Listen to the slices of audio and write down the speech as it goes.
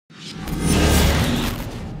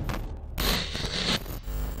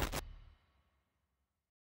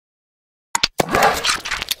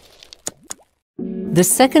The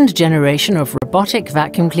second generation of robotic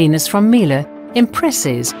vacuum cleaners from Miele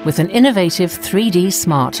impresses with an innovative 3D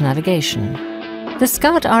smart navigation. The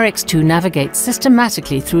Scout RX2 navigates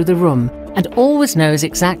systematically through the room and always knows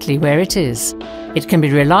exactly where it is. It can be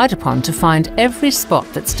relied upon to find every spot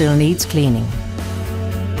that still needs cleaning.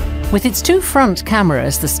 With its two front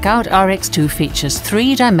cameras, the Scout RX2 features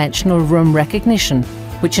three-dimensional room recognition,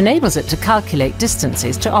 which enables it to calculate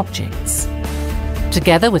distances to objects.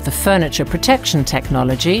 Together with the furniture protection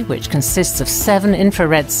technology, which consists of 7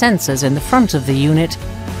 infrared sensors in the front of the unit,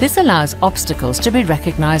 this allows obstacles to be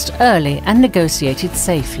recognized early and negotiated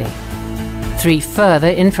safely. 3 further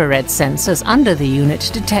infrared sensors under the unit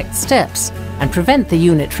detect steps and prevent the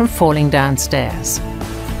unit from falling downstairs.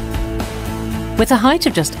 With a height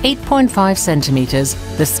of just 8.5 centimeters,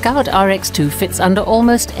 the Scout RX2 fits under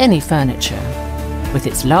almost any furniture. With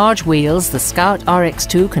its large wheels, the Scout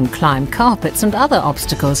RX2 can climb carpets and other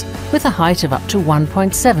obstacles with a height of up to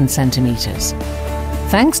 1.7 centimeters.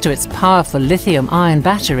 Thanks to its powerful lithium-ion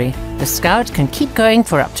battery, the Scout can keep going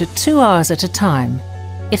for up to 2 hours at a time.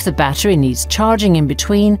 If the battery needs charging in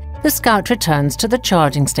between, the Scout returns to the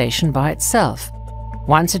charging station by itself.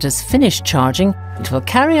 Once it has finished charging, it will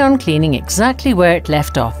carry on cleaning exactly where it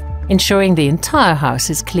left off, ensuring the entire house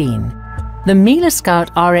is clean. The Miele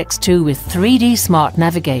Scout RX2 with 3D smart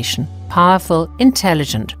navigation. Powerful,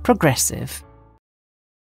 intelligent, progressive.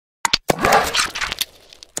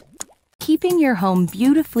 Keeping your home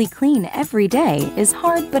beautifully clean every day is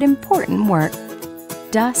hard but important work.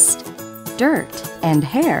 Dust, dirt, and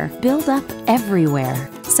hair build up everywhere.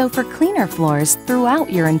 So for cleaner floors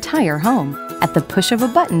throughout your entire home, at the push of a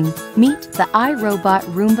button, meet the iRobot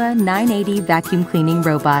Roomba 980 vacuum cleaning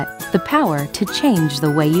robot, the power to change the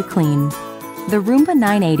way you clean. The Roomba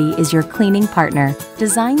 980 is your cleaning partner,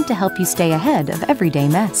 designed to help you stay ahead of everyday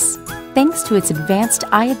mess. Thanks to its advanced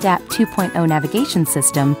iAdapt 2.0 navigation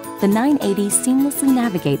system, the 980 seamlessly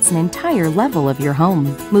navigates an entire level of your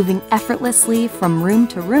home, moving effortlessly from room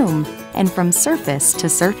to room and from surface to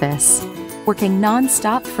surface. Working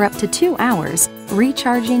non-stop for up to 2 hours,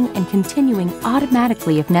 recharging and continuing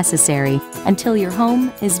automatically if necessary until your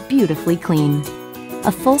home is beautifully clean.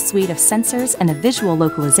 A full suite of sensors and a visual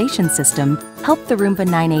localization system help the Roomba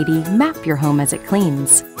 980 map your home as it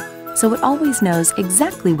cleans, so it always knows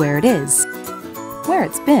exactly where it is, where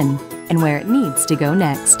it's been, and where it needs to go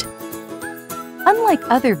next. Unlike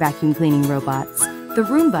other vacuum cleaning robots, the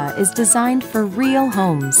Roomba is designed for real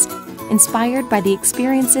homes, inspired by the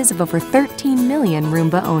experiences of over 13 million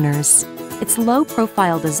Roomba owners. Its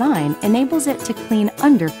low-profile design enables it to clean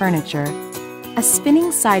under furniture. A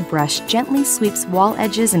spinning side brush gently sweeps wall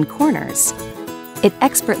edges and corners. It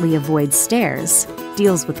expertly avoids stairs,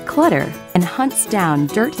 deals with clutter, and hunts down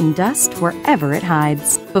dirt and dust wherever it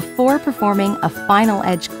hides, before performing a final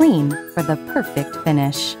edge clean for the perfect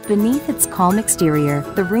finish. Beneath its calm exterior,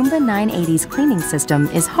 the Roomba 980's cleaning system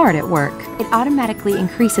is hard at work. It automatically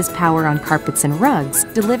increases power on carpets and rugs,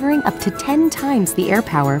 delivering up to 10 times the air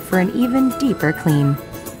power for an even deeper clean.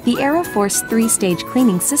 The AeroForce 3-stage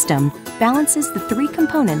cleaning system balances the 3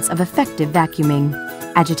 components of effective vacuuming: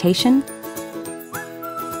 agitation,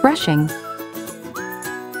 brushing,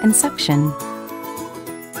 and suction.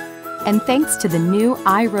 And thanks to the new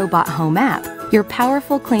iRobot Home app, your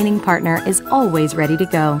powerful cleaning partner is always ready to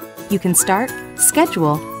go. You can start,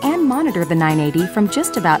 schedule, and monitor the 980 from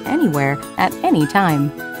just about anywhere at any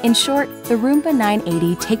time. In short, the Roomba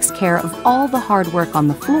 980 takes care of all the hard work on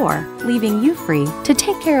the floor, leaving you free to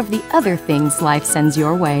take care of the other things life sends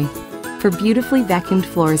your way. For beautifully vacuumed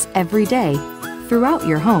floors every day, throughout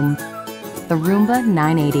your home, the Roomba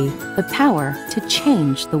 980, the power to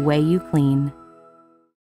change the way you clean.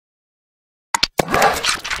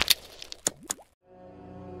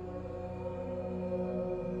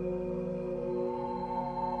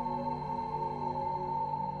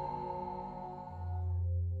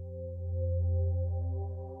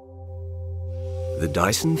 The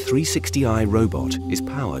Dyson 360i robot is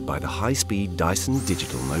powered by the high-speed Dyson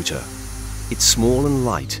digital motor. It's small and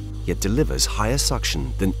light, yet delivers higher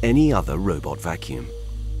suction than any other robot vacuum.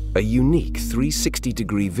 A unique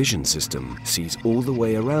 360-degree vision system sees all the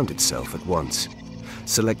way around itself at once,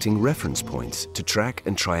 selecting reference points to track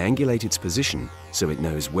and triangulate its position so it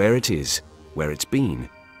knows where it is, where it's been,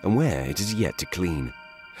 and where it is yet to clean,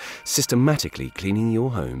 systematically cleaning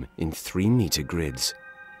your home in 3-meter grids.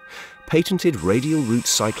 Patented radial root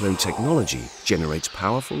cyclone technology generates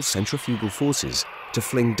powerful centrifugal forces to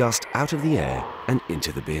fling dust out of the air and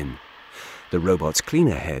into the bin. The robot's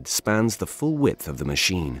cleaner head spans the full width of the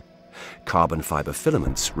machine. Carbon fiber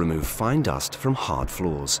filaments remove fine dust from hard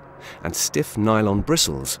floors, and stiff nylon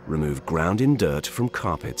bristles remove ground-in dirt from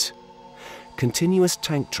carpets. continuous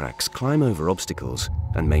tank tracks climb over obstacles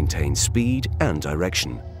and maintain speed and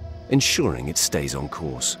direction, ensuring it stays on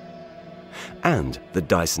course. And the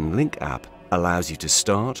Dyson Link app allows you to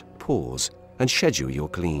start, pause, and schedule your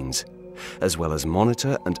cleans, as well as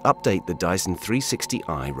monitor and update the Dyson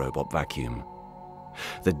 360i robot vacuum.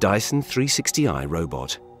 The Dyson 360i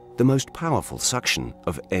robot, the most powerful suction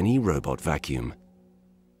of any robot vacuum.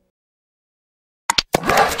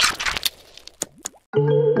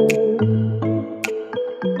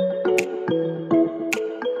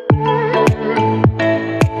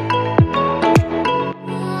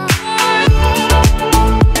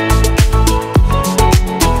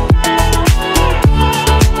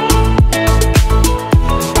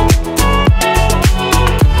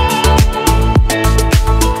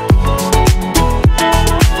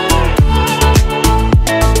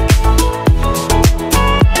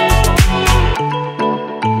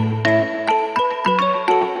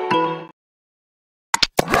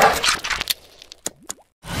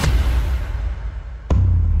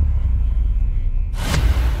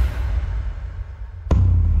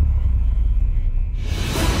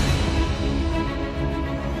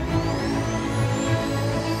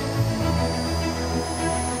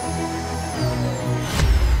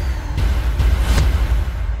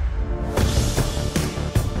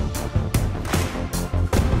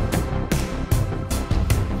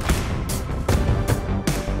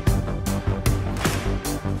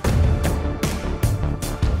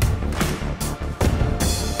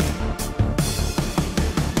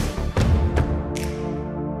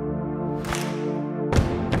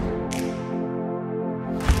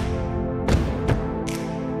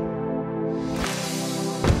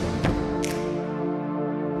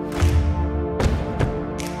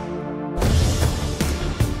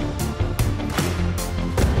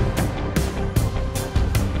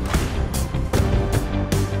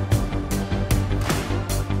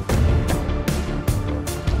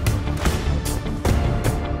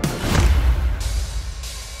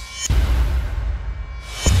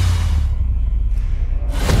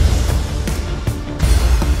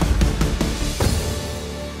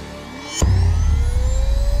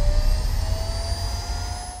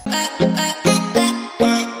 I